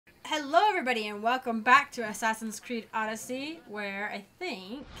Hello everybody and welcome back to Assassin's Creed Odyssey, where I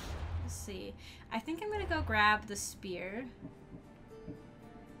think, let's see, I think I'm gonna go grab the spear.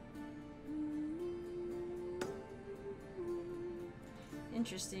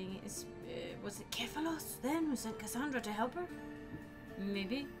 Interesting. Was it Kephalos then who sent Cassandra to help her?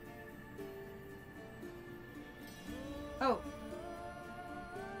 Maybe. Oh.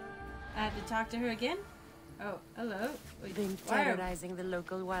 I have to talk to her again? Oh, hello. Wait, been terrorizing the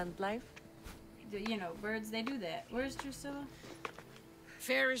local wildlife? You know, birds, they do that. Where's Drusilla?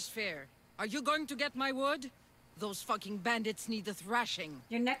 Fair is fair. Are you going to get my wood? Those fucking bandits need a thrashing.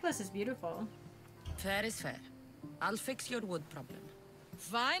 Your necklace is beautiful. Fair is fair. I'll fix your wood problem.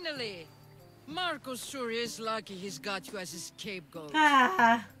 Finally! Marcos sure is lucky he's got you as his scapegoat.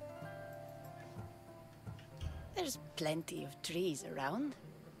 Ah. There's plenty of trees around.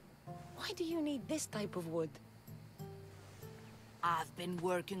 Why do you need this type of wood? I've been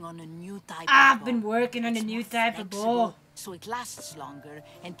working on a new type I've of been bow. working on a It's new more type of flexible, bow. so it lasts longer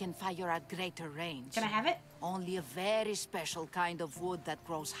and can fire at greater range. Can I have it? Only a very special kind of wood that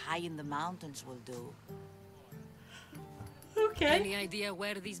grows high in the mountains will do. Okay. Any idea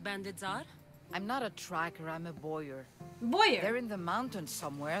where these bandits are? I'm not a tracker, I'm a boyer. Boyer. They're in the mountains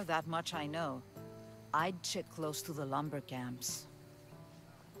somewhere, that much I know. I'd check close to the lumber camps.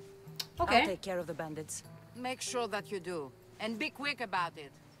 Okay. I'll take care of the bandits. Make sure that you do. And be quick about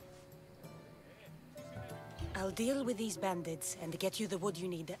it. I'll deal with these bandits and get you the wood you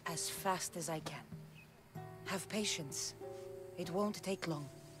need as fast as I can. Have patience. It won't take long.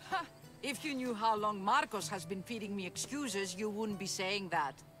 Ha! If you knew how long Marcos has been feeding me excuses, you wouldn't be saying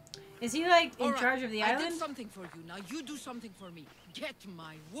that. Is he like in All right, charge of the I island? did something for you, now you do something for me. Get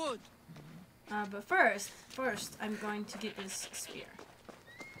my wood! But first, I'm going to get this spear.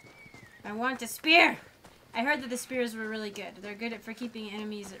 I want a spear! I heard that the spears were really good. They're good for keeping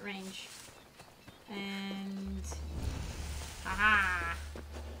enemies at range. And... Aha!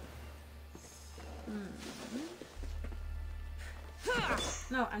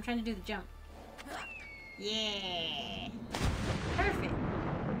 No, I'm trying to do the jump. Yeah! Perfect!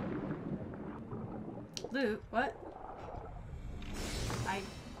 Loot, what? I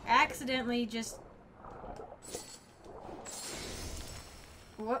accidentally just...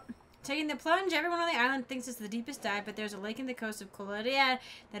 What? Taking the plunge, everyone on the island thinks it's the deepest dive, but there's a lake in the coast of Coloria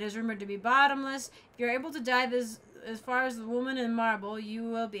that is rumored to be bottomless. If you're able to dive as far as the woman in marble, you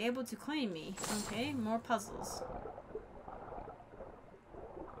will be able to claim me. Okay, more puzzles.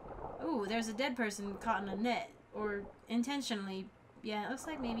 Ooh, there's a dead person caught in a net. Or intentionally. Yeah, it looks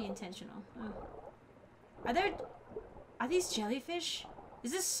like maybe intentional. Oh. Are these jellyfish?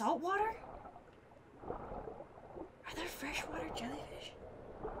 Is this salt water? Are there freshwater jellyfish?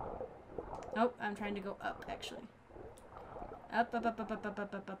 Oh, I'm trying to go up, actually. Up, up, up, up, up, up,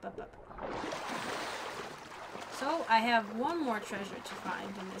 up, up, up, up, up. So, I have one more treasure to find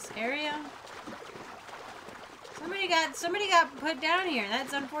in this area. Somebody got put down here.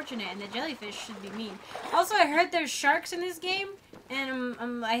 That's unfortunate, and the jellyfish should be mean. Also, I heard there's sharks in this game,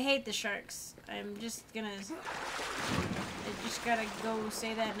 and I hate the sharks. I just gotta go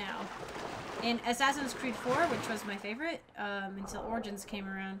say that now. In Assassin's Creed 4, which was my favorite, until Origins came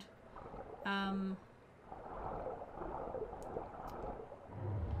around.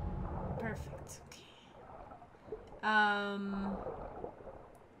 Perfect. Okay. No,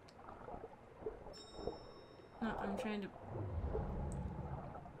 I'm trying to...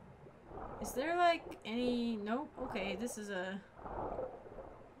 Is there, like, any... Nope. Okay, this is a...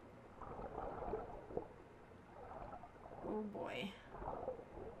 Oh, boy.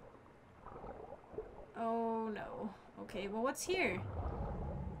 Oh, no. Okay, well, what's here?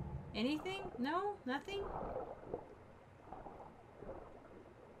 Anything? No? Nothing?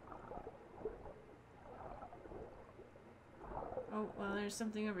 Oh, well, there's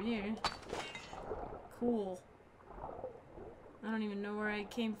something over here. Cool. I don't even know where I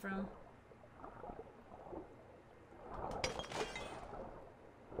came from.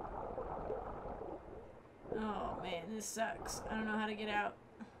 Oh, man, this sucks. I don't know how to get out.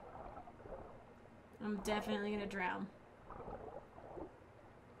 I'm definitely gonna drown.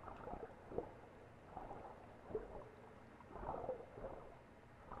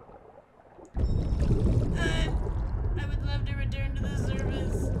 I would love to return to the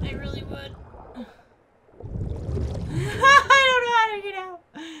surface. I really would. I don't know how to get out.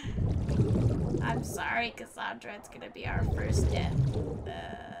 I'm sorry, Cassandra. It's gonna be our first death.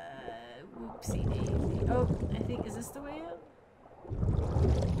 Whoopsie daisy. Oh, I think, is this the way out?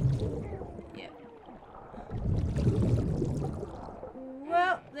 Yep.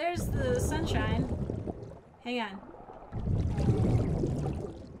 Well, there's the sunshine. Hang on.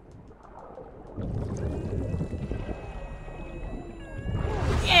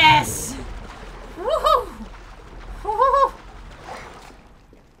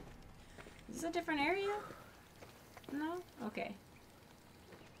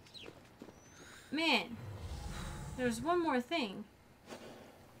 Man, there's one more thing.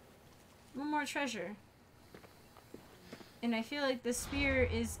 One more treasure. And I feel like the spear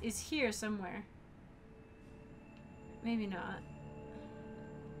is here somewhere. Maybe not.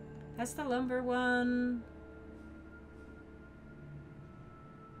 That's the lumber one.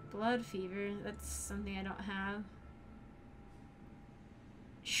 Blood fever. That's something I don't have.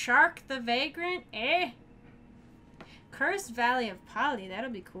 Shark the Vagrant? Eh? Cursed Valley of Pali. That'll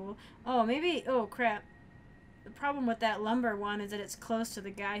be cool. Oh, maybe... Oh, crap. The problem with that lumber one is that it's close to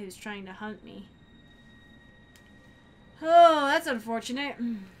the guy who's trying to hunt me. Oh, that's unfortunate.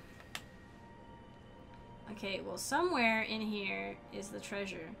 Okay, well, somewhere in here is the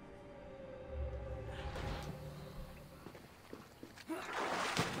treasure.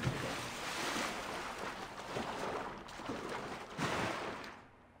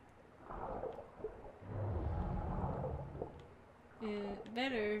 It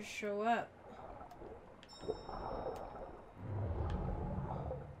better show up.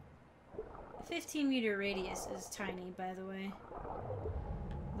 The 15-meter radius is tiny, by the way.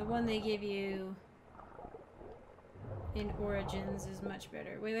 The one they give you in Origins is much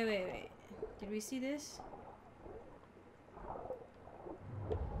better. Wait. Did we see this?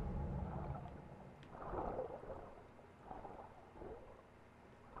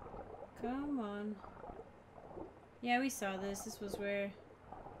 Come on. Yeah, we saw this. This was where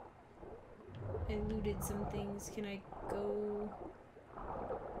I looted some things. Can I go?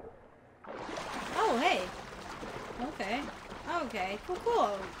 Oh, hey! Okay. Okay,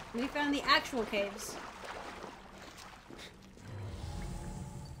 cool. We found the actual caves.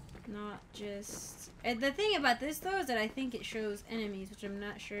 Not just... And the thing about this, though, is that I think it shows enemies, which I'm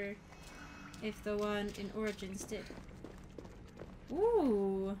not sure if the one in Origins did.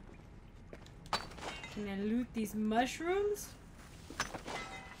 Ooh! Can I loot these mushrooms?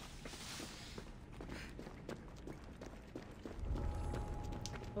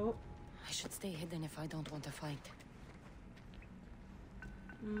 Oh. I should stay hidden if I don't want to fight.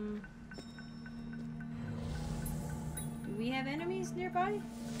 Do we have enemies nearby?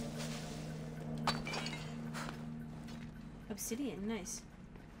 Obsidian, nice.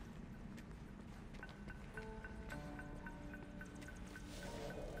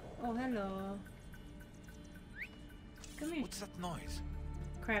 Oh, hello. Come here. What's that noise?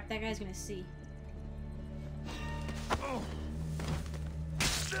 Crap, that guy's gonna see. Oh.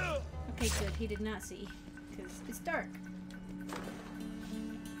 Okay, good. He did not see. Because it's dark.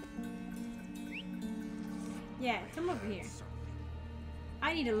 Yeah, come over here.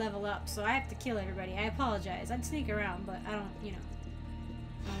 I need to level up, so I have to kill everybody. I apologize. I'd sneak around, but I don't, you know.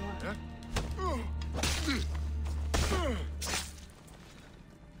 I don't want to.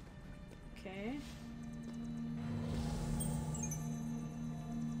 Okay.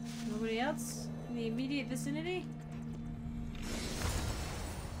 Nobody else in the immediate vicinity?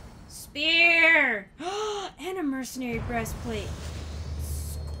 Spear! And a mercenary breastplate.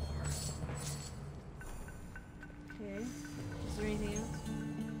 Score. Okay. Is there anything else?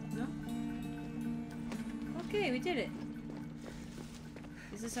 No? Okay, we did it.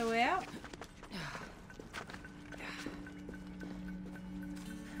 Is this our way out?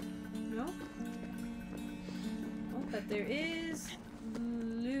 No? Oh, but there is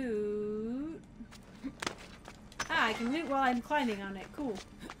loot. Ah, I can loot while I'm climbing on it. Cool.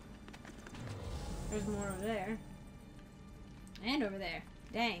 There's more over there. And over there.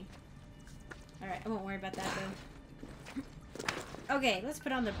 Dang. Alright, I won't worry about that though. Okay, let's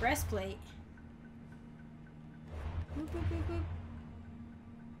put on the breastplate. Boop, boop, boop, boop.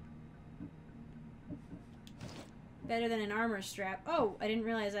 Better than an armor strap. Oh, I didn't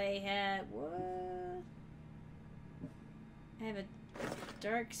realize I had... What? I have a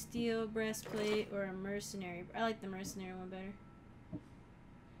dark steel breastplate or a mercenary. I like the mercenary one better.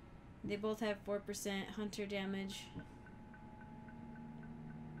 They both have 4% hunter damage.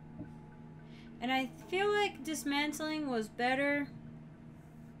 And I feel like dismantling was better.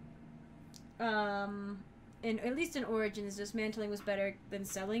 At least in Origins, dismantling was better than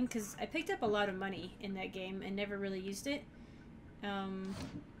selling, because I picked up a lot of money in that game and never really used it.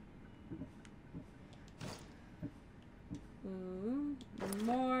 Ooh,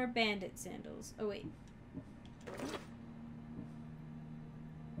 more bandit sandals. Oh wait.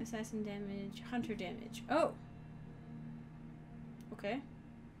 Assassin damage, hunter damage. Oh! Okay.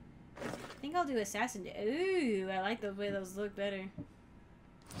 I think I'll do assassin damage. Ooh, I like the way those look better.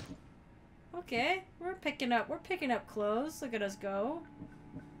 Okay, we're picking up clothes. Look at us go.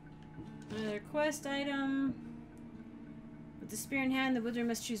 Another quest item. With the spear in hand, the wizard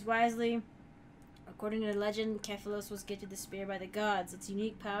must choose wisely. A According to the legend, Kephilos was gifted the spear by the gods. Its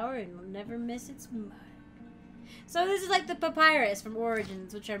unique power and will never miss its mark. So this is like the papyrus from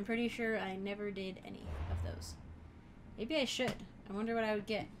Origins, which I'm pretty sure I never did any of those. Maybe I should. I wonder what I would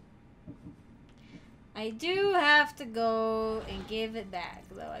get. I do have to go and give it back,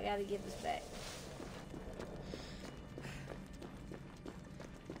 though. I gotta give this back.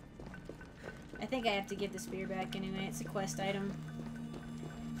 I think I have to give the spear back anyway. It's a quest item.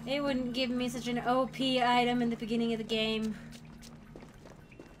 They wouldn't give me such an OP item in the beginning of the game.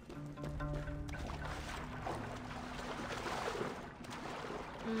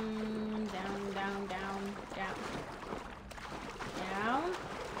 Down, down, down, down. Down.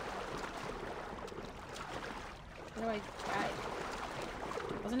 How do I die?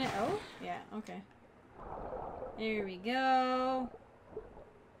 Wasn't it O? Yeah, okay. There we go.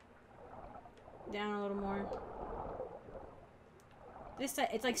 Down a little more. This side,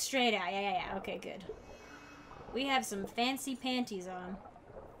 it's like straight out. Yeah. Okay, good. We have some fancy panties on.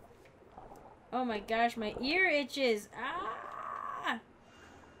 Oh my gosh, my ear itches. Ah!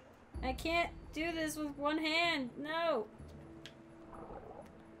 I can't do this with one hand. No.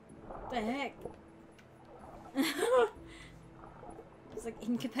 What the heck? It's like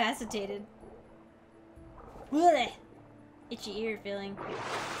incapacitated. Blech. Itchy ear feeling.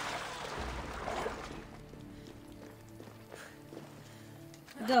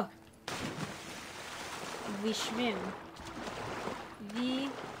 Go. Wir schwimmen. Wir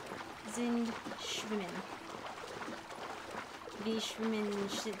sind schwimmen. Wir schwimmen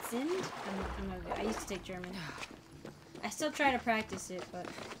sind. I'm not good. I used to take German. I still try to practice it, but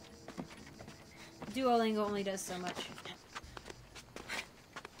Duolingo only does so much.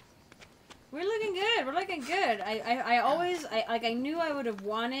 We're looking good. We're looking good. I knew I would have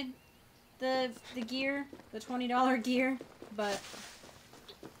wanted the gear, the $20 gear, but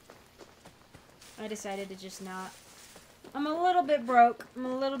I decided to just not. I'm a little bit broke.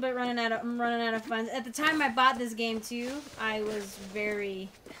 I'm running out of funds. At the time I bought this game too, I was very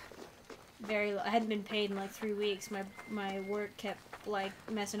low. I hadn't been paid in like 3 weeks. My work kept like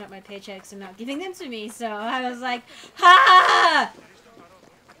messing up my paychecks and not giving them to me. So I was like, ha!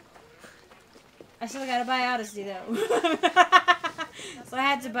 I still gotta buy Odyssey though. So I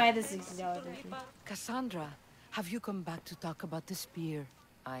had to buy the $60 version. Cassandra, have you come back to talk about the spear?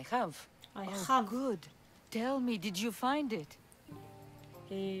 I have. I Oh, have. good. Tell me, did you find it?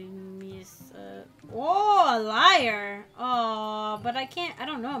 Yes, oh, a liar. Oh, but I can't. I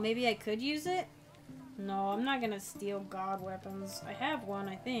don't know. Maybe I could use it. No, I'm not gonna steal god weapons. I have one,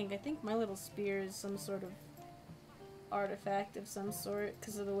 I think. I think my little spear is some sort of artifact of some sort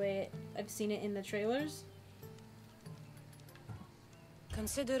because of the way I've seen it in the trailers.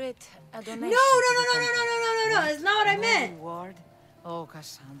 Consider it a donation. No. That's not what I meant. Reward? Oh,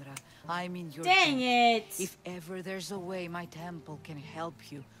 Cassandra, I'm in your Dang debt. it. If ever there's a way my temple can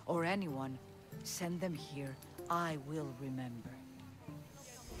help you, or anyone, send them here. I will remember.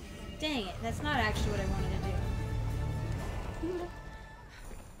 Dang it. That's not actually what I wanted to do.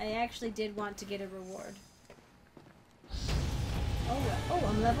 I actually did want to get a reward. Oh,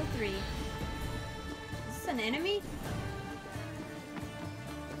 I'm level 3. Is this an enemy?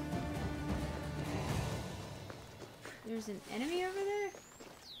 There's an enemy over there?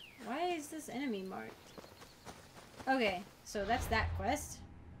 Why is this enemy marked? Okay, so that's that quest.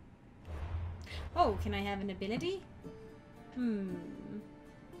 Oh, can I have an ability?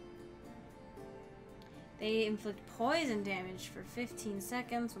 They inflict poison damage for 15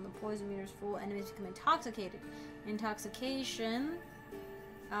 seconds. When the poison meter is full, enemies become intoxicated. Intoxication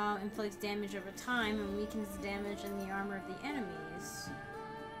inflicts damage over time and weakens the damage in the armor of the enemies.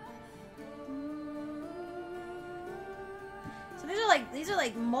 So these are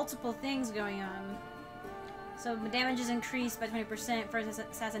like multiple things going on. So the damage is increased by 20% for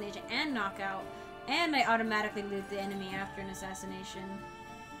assassination and knockout, and I automatically loot the enemy after an assassination.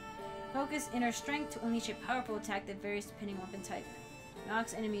 Focus inner strength to unleash a powerful attack that varies depending on weapon type.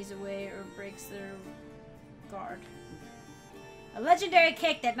 Knocks enemies away or breaks their guard. A legendary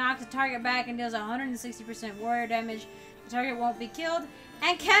kick that knocks a target back and deals 160% warrior damage. The target won't be killed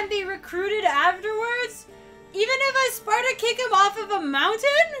and can be recruited afterwards? Even if I Sparta kick him off of a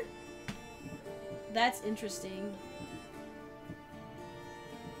mountain? That's interesting.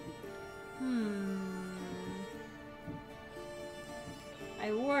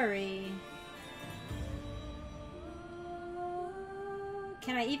 I worry.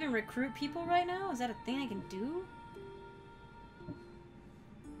 Can I even recruit people right now? Is that a thing I can do?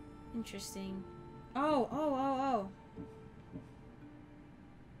 Interesting. Oh.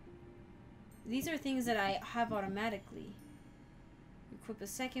 These are things that I have automatically. equip a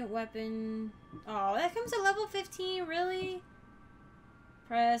second weapon. Oh, that comes at level 15, really?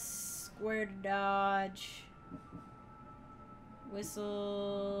 Press square to dodge.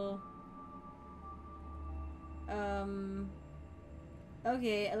 Whistle.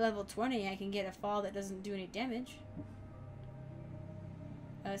 Okay, at level 20 I can get a fall that doesn't do any damage.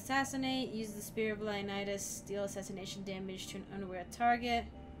 Assassinate, use the Spear of Leonidas, deal assassination damage to an unaware target.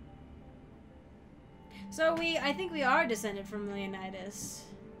 So I think we are descended from Leonidas.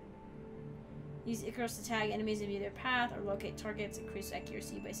 Use Icarus to tag enemies in their path or locate targets, increase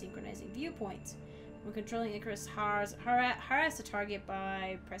accuracy by synchronizing viewpoints. When controlling Icarus, harass the target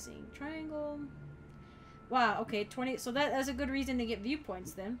by pressing triangle. Wow, okay, 20. So that's a good reason to get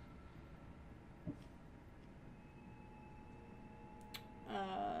viewpoints then.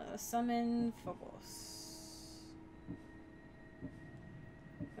 Summon Phobos.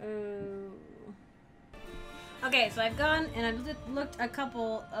 Oh. Okay, so I've gone and I've looked at a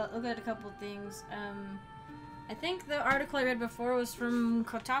couple things. I think the article I read before was from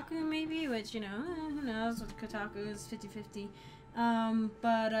Kotaku, maybe, which, you know, who knows what Kotaku is, 50-50.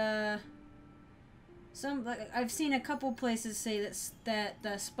 I've seen a couple places say that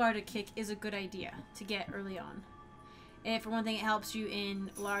the Sparta kick is a good idea to get early on. For one thing, it helps you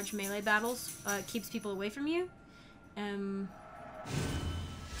in large melee battles. It keeps people away from you.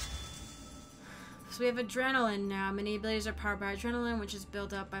 So we have adrenaline now. Many abilities are powered by adrenaline, which is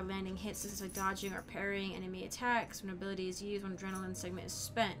built up by landing hits such as dodging or parrying enemy attacks. When ability is used, when adrenaline segment is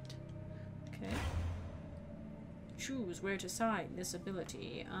spent. Okay. Choose where to assign this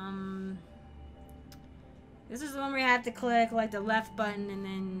ability. This is the one where you have to click like the left button and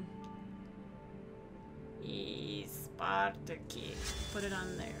then Sparta kick. Put it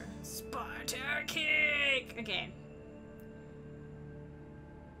on there. Sparta kick. Okay.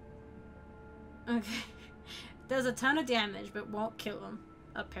 Okay. Does a ton of damage, but won't kill him,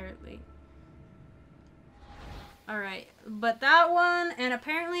 apparently. Alright, but that one, and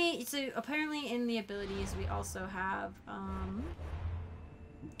apparently in the abilities we also have,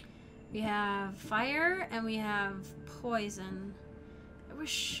 we have fire and we have poison. I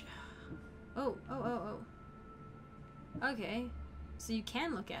wish, oh. Okay, so you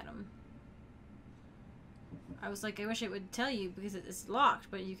can look at them. I was like, I wish it would tell you because it's locked,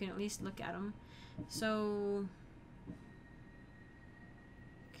 but you can at least look at them. So,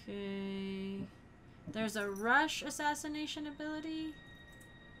 okay, there's a rush assassination ability.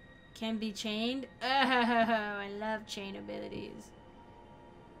 Can be chained. Oh, I love chain abilities.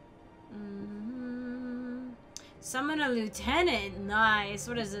 Summon a lieutenant. Nice.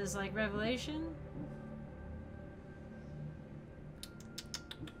 What is this, like Revelation?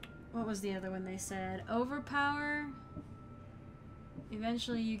 What was the other one they said? Overpower.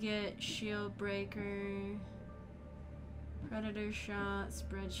 Eventually you get shield breaker, predator shot,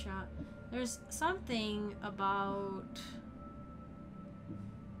 spread shot. There's something about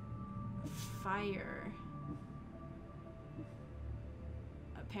fire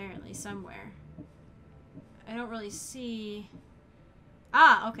apparently somewhere. I don't really see.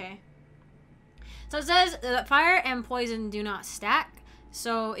 Ah, okay. So it says that fire and poison do not stack,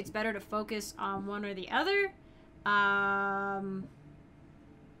 so it's better to focus on one or the other.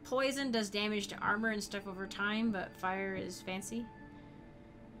 Poison does damage to armor and stuff over time, but fire is fancy.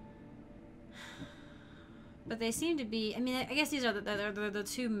 But they seem to be, I mean, I guess these are the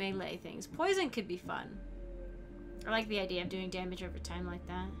two melee things. Poison could be fun. I like the idea of doing damage over time like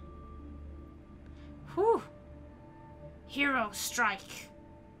that. Whew! Hero strike!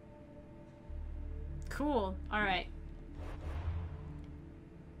 Cool. Alright.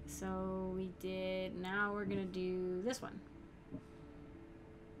 So we did, now we're gonna do this one.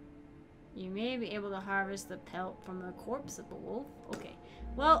 You may be able to harvest the pelt from the corpse of a wolf. Okay.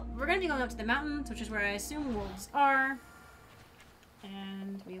 Well, we're going to be going up to the mountains, which is where I assume wolves are.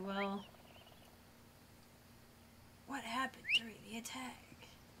 And we will... What happened during the attack?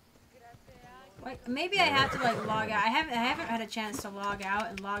 Wait, maybe I have to like log out. I haven't had a chance to log out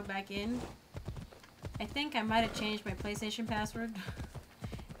and log back in. I think I might have changed my PlayStation password.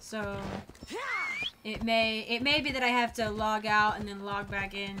 So it may be that I have to log out and then log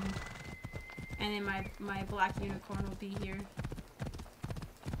back in. And then my black unicorn will be here.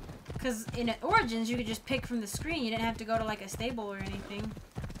 Because in Origins, you could just pick from the screen. You didn't have to go to like a stable or anything.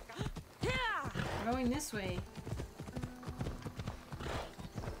 We're going this way.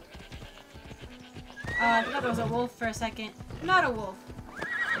 I thought there was a wolf for a second. Not a wolf.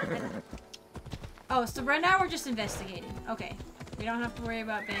 Oh, so right now we're just investigating. Okay. We don't have to worry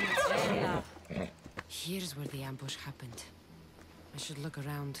about bandits. Here's where the ambush happened. I should look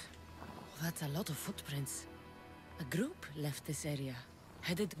around. That's a lot of footprints. A group left this area.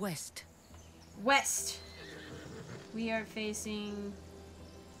 Headed west. West. We are facing...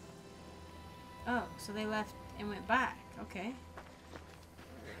 Oh, so they left and went back. Okay.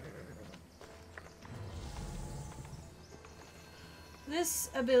 This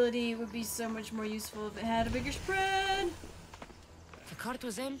ability would be so much more useful if it had a bigger spread. The cart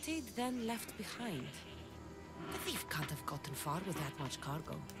was emptied, then left behind. The thief can't have gotten far with that much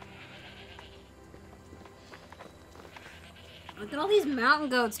cargo. Look at all these mountain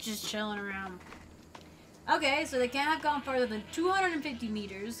goats just chilling around. Okay, so they can't have gone farther than 250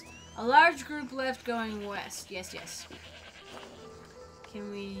 meters. A large group left going west. Yes, yes. Can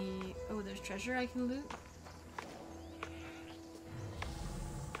we... Oh, there's treasure I can loot?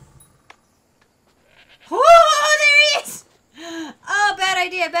 Oh, there he is! Oh, bad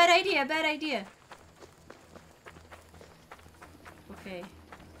idea, bad idea, bad idea. Okay.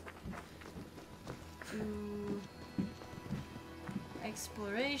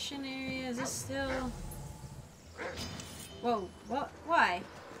 Exploration area. Is this still... Whoa, what? Why?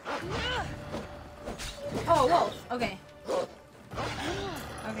 Oh, wolf. Okay.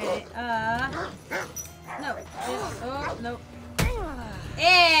 Okay, no. Oh, no.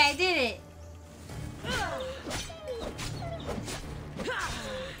 Yeah, I did it!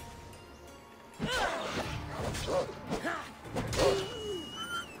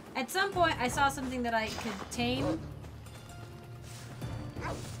 At some point, I saw something that I could tame.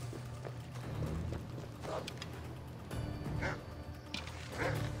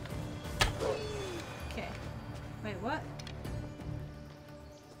 Okay. Wait, what?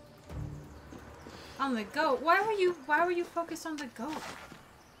 On the goat? Why were you focused on the goat?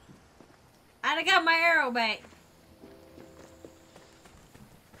 I got my arrow back.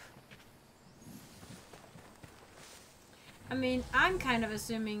 I mean, I'm kind of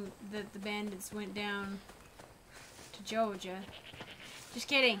assuming that the bandits went down to Georgia. Just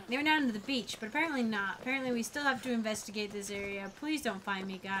kidding. They went down to the beach, but apparently not. Apparently we still have to investigate this area. Please don't find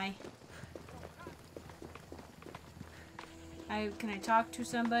me, guy. Can I talk to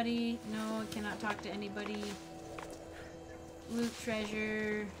somebody? No, I cannot talk to anybody. Loot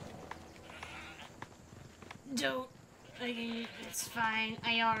treasure. Don't. It's fine.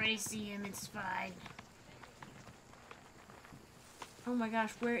 I already see him. It's fine. Oh my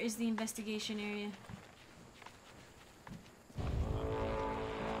gosh, where is the investigation area?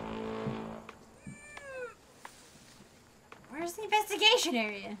 Where's the investigation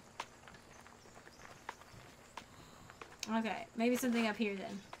area? Okay, maybe something up here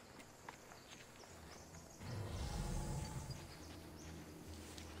then.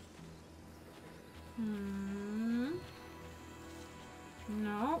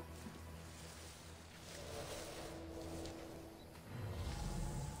 No.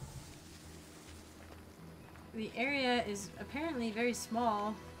 The area is apparently very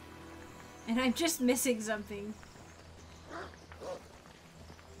small, and I'm just missing something.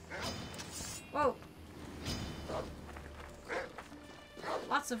 Whoa.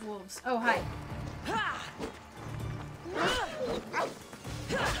 Lots of wolves. Oh, hi.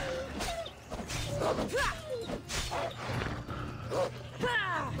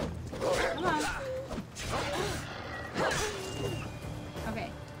 Come on. Okay.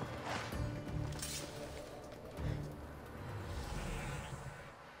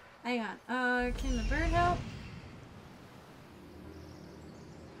 Hang on. Can the bird help?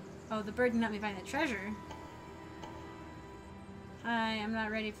 Oh, the bird didn't let me find the treasure. Hi, I'm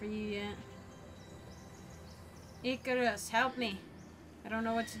not ready for you yet. Icarus, help me. I don't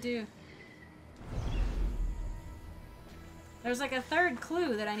know what to do. There's like a third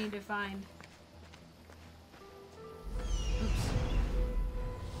clue that I need to find. Oops.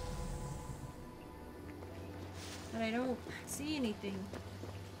 But I don't see anything.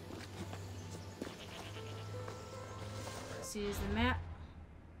 Let's see, is the map?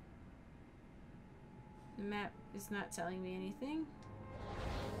 The map is not telling me anything.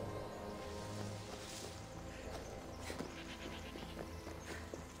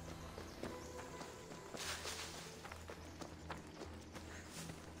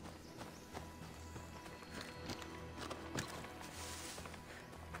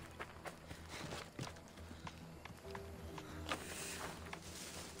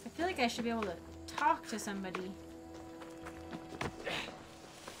 I feel like I should be able to talk to somebody.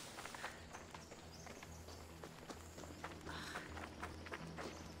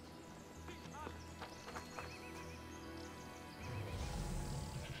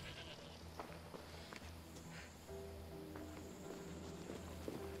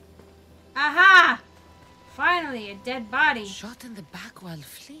 Aha! Finally, a dead body. Shot in the back while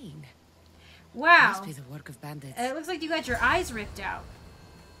fleeing. Wow. Must be the work of bandits. It looks like you got your eyes ripped out.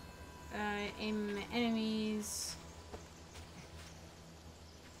 Aim enemies.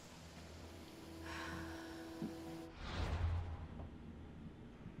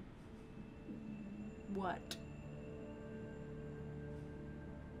 What?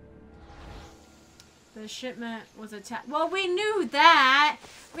 The shipment was attacked. Well, we knew that.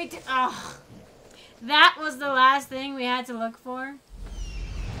 We did. Oh, that was the last thing we had to look for.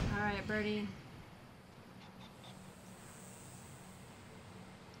 All right, Birdie.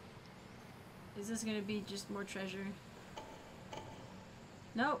 Is this gonna be just more treasure?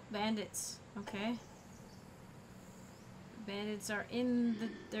 Nope, bandits. Okay. Bandits are in the.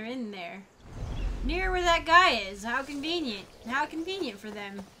 They're in there. Near where that guy is. How convenient. How convenient for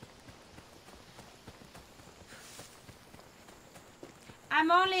them. I'm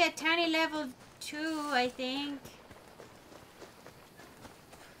only at tiny level 2, I think.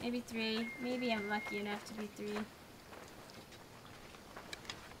 Maybe 3. Maybe I'm lucky enough to be 3.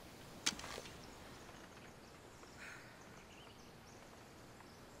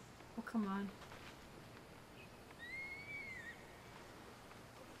 Oh, come on.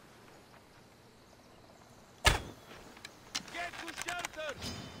 Get to shelter!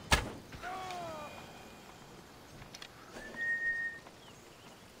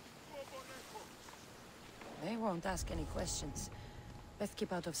 They won't ask any questions. Best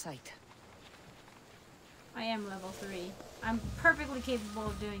keep out of sight. I am level 3. I'm perfectly capable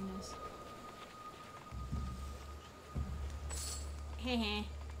of doing this. Hehe.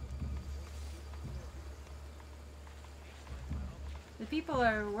 The people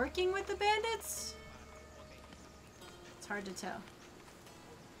are working with the bandits? It's hard to tell.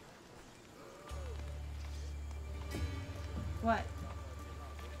 What?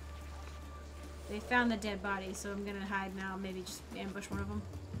 They found the dead body, so I'm gonna hide now. Maybe just ambush one of them.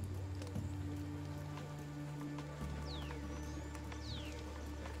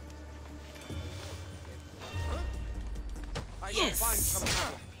 Yes!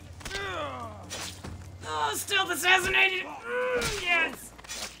 Oh, stealth assassinated! Yes!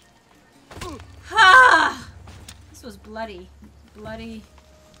 Ha! This was bloody. Bloody.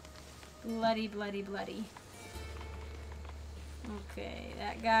 Bloody, bloody, bloody. Okay,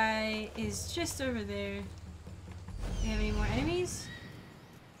 that guy is just over there. Do we have any more enemies?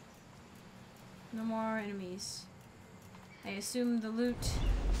 No more enemies. I assume the loot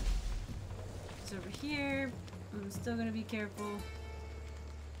is over here. I'm still gonna be careful.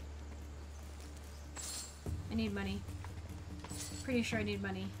 I need money. Pretty sure I need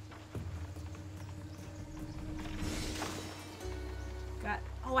money. Got.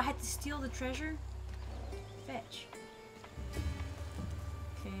 Oh, I had to steal the treasure? Fetch.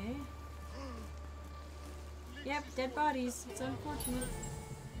 Okay. Yep, dead bodies. It's unfortunate.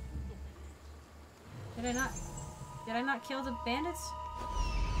 Did I not kill the bandits?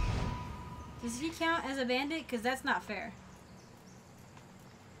 Does he count as a bandit? Because that's not fair.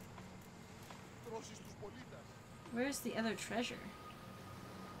 Where's the other treasure?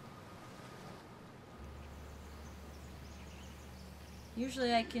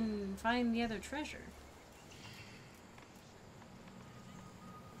 Usually I can find the other treasure.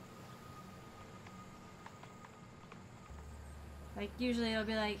 Like, usually it'll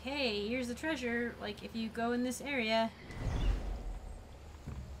be like, hey, here's the treasure, like, if you go in this area.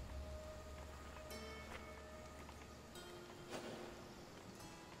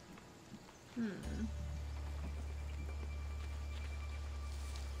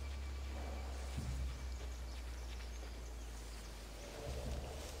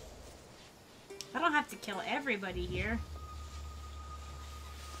 I don't have to kill everybody here.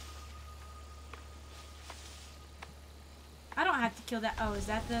 I don't have to kill that. Oh, is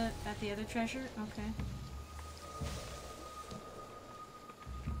that the other treasure? Okay.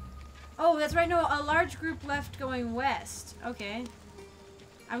 Oh, that's right. No, a large group left going west. Okay.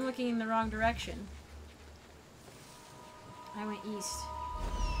 I'm looking in the wrong direction. I went east.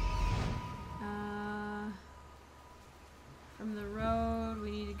 From the road,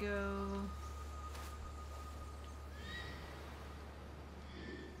 we need to go.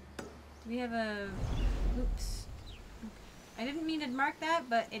 Do we have a... Oops. I didn't mean to mark that,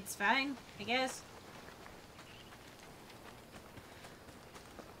 but it's fine, I guess.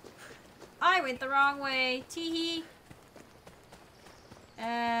 I went the wrong way. Teehee.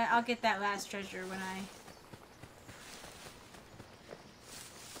 I'll get that last treasure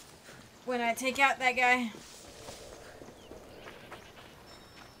when I take out that guy.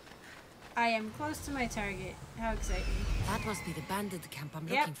 I am close to my target. How exciting. That must be the bandit camp I'm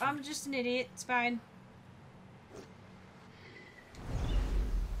looking for. Yep, I'm just an idiot. It's fine.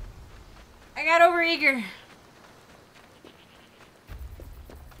 I got overeager.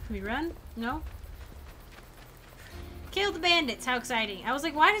 Can we run? No? Kill the bandits. How exciting. I was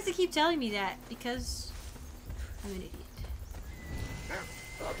like, why does it keep telling me that? Because I'm an idiot.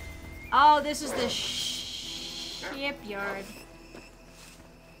 Oh, this is the shipyard.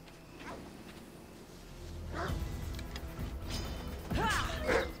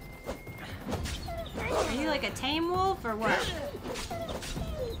 Are you like a tame wolf or what?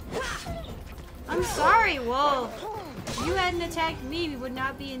 I'm sorry, wolf. If you hadn't attacked me, we would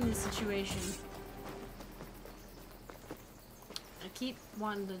not be in this situation. I keep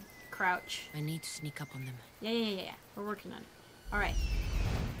wanting to crouch. I need to sneak up on them. Yeah. We're working on it. Alright.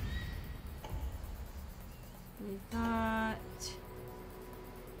 We've got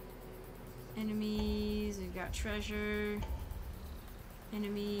enemies, we've got treasure,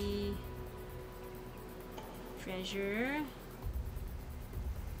 enemy, treasure,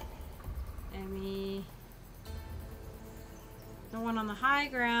 enemy, no one on the high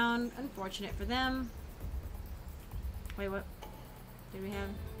ground, unfortunate for them. Wait, what? Did we have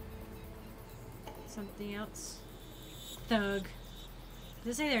something else? Thug.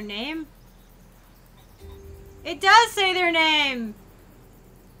 Does it say their name? It does say their name!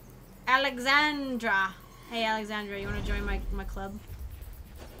 Alexandra. Hey, Alexandra, you want to join my club?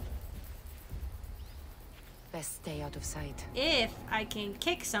 Best stay out of sight. If I can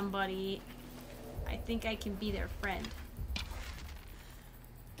kick somebody, I think I can be their friend.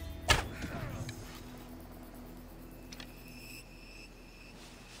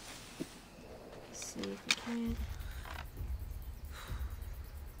 Let's see if we can.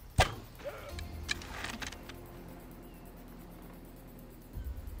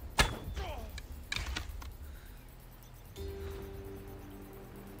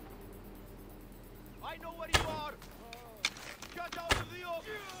 I know where you are. Get out of the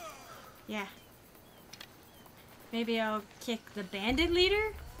open. Yeah. Maybe I'll kick the bandit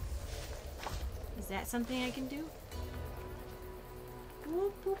leader? Is that something I can do?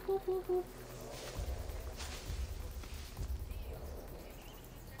 Whoop, whoop, whoop, whoop, whoop.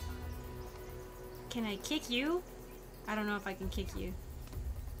 Can I kick you? I don't know if I can kick you.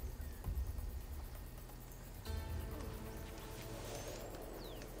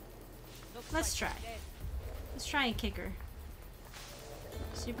 Let's try. Let's try and kick her.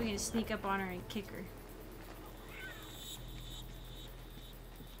 See if we can sneak up on her and kick her.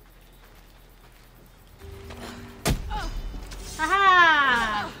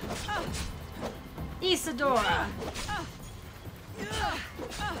 Haha! Isadora!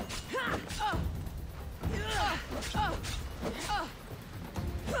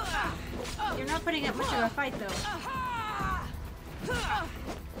 You're not putting up much of a fight though.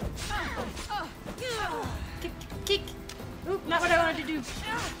 Kick, kick! Oop, not what I wanted to do.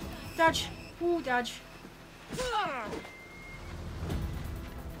 Dodge. Ooh, dodge.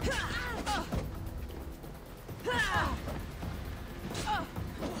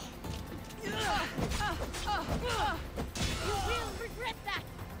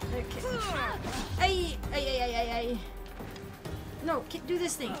 Okay. Ay, ay, ay, ay, ay, ay. No, do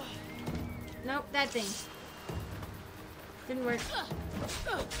this thing. Nope, that thing. Didn't work.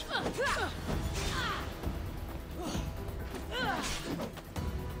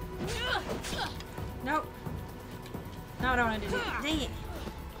 Nope. Not what I wanted to do. Dang it.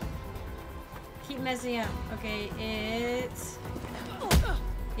 Keep messing up. Okay, it's...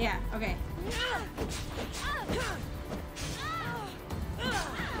 Yeah, okay.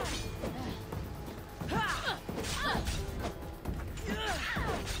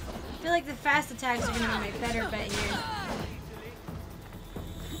 I feel like the fast attacks are gonna be my better bet here.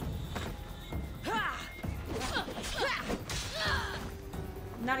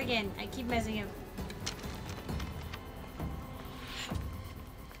 Not again. I keep messing up.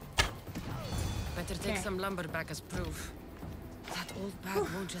 Better take Okay. some lumber back as proof. That old bag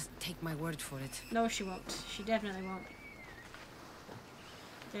won't just take my word for it. No, she won't. She definitely won't.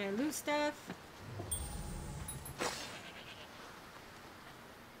 Did I loot stuff?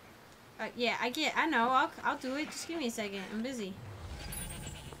 Yeah, I know. I'll do it. Just give me a second. I'm busy.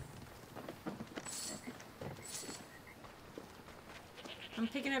 I'm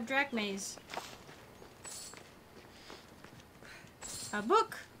picking up drachmas. A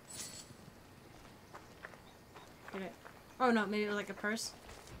book. Did it? Oh no, maybe it was like a purse.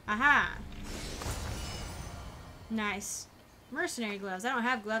 Aha. Nice. Mercenary gloves. I don't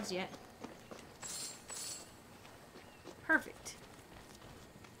have gloves yet. Perfect.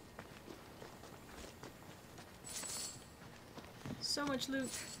 So much loot.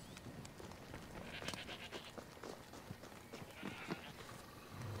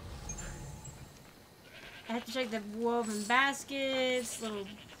 I have to check the woven baskets, little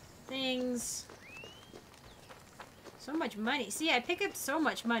things. So much money. See, I pick up so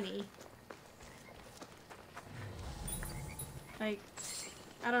much money. Like,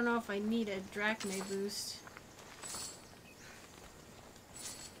 I don't know if I need a drachma boost.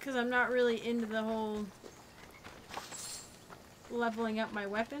 Because I'm not really into the whole leveling up my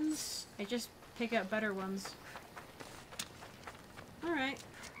weapons. I just pick up better ones. Alright.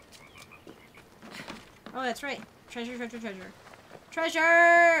 Oh, that's right. Treasure, treasure, treasure.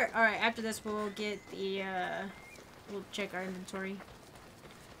 Treasure! Alright, after this we'll get the, we'll check our inventory.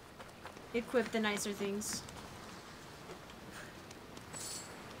 Equip the nicer things.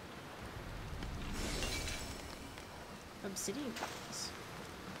 Obsidian docks.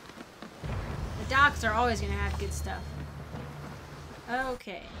 The docks are always gonna have good stuff.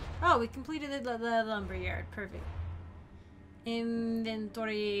 Okay. Oh, we completed the lumber yard. Perfect.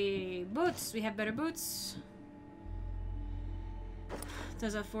 Inventory. Boots. We have better boots.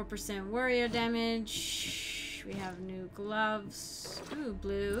 Does a 4% warrior damage. We have new gloves. Ooh,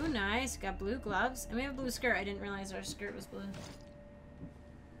 blue. Nice. Got blue gloves. And we have a blue skirt. I didn't realize our skirt was blue.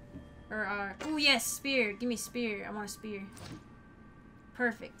 Or our... Ooh, yes. Spear. Give me spear. I want a spear.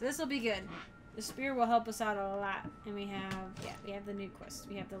 Perfect. This will be good. The spear will help us out a lot. And we have... Yeah, we have the new quest.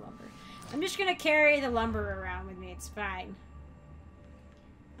 We have the lumber. I'm just going to carry the lumber around with me. It's fine.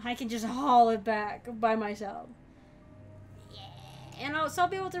 I can just haul it back by myself. And I'll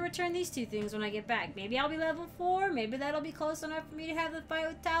be able to return these two things when I get back. Maybe I'll be level 4. Maybe that'll be close enough for me to have the fight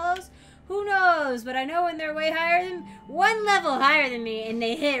with Talos. Who knows? But I know when they're way higher than... One level higher than me, and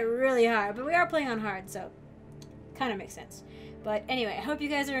they hit really hard. But we are playing on hard, so... Kind of makes sense. But anyway, I hope you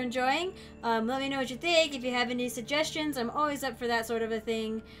guys are enjoying. Let me know what you think. If you have any suggestions, I'm always up for that sort of a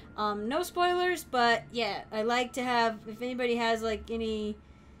thing. No spoilers, but yeah, I like to have... If anybody has, like, any...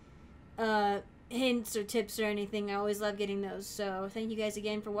 hints or tips or anything, I always love getting those. So thank you guys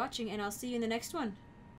again for watching, and I'll see you in the next one.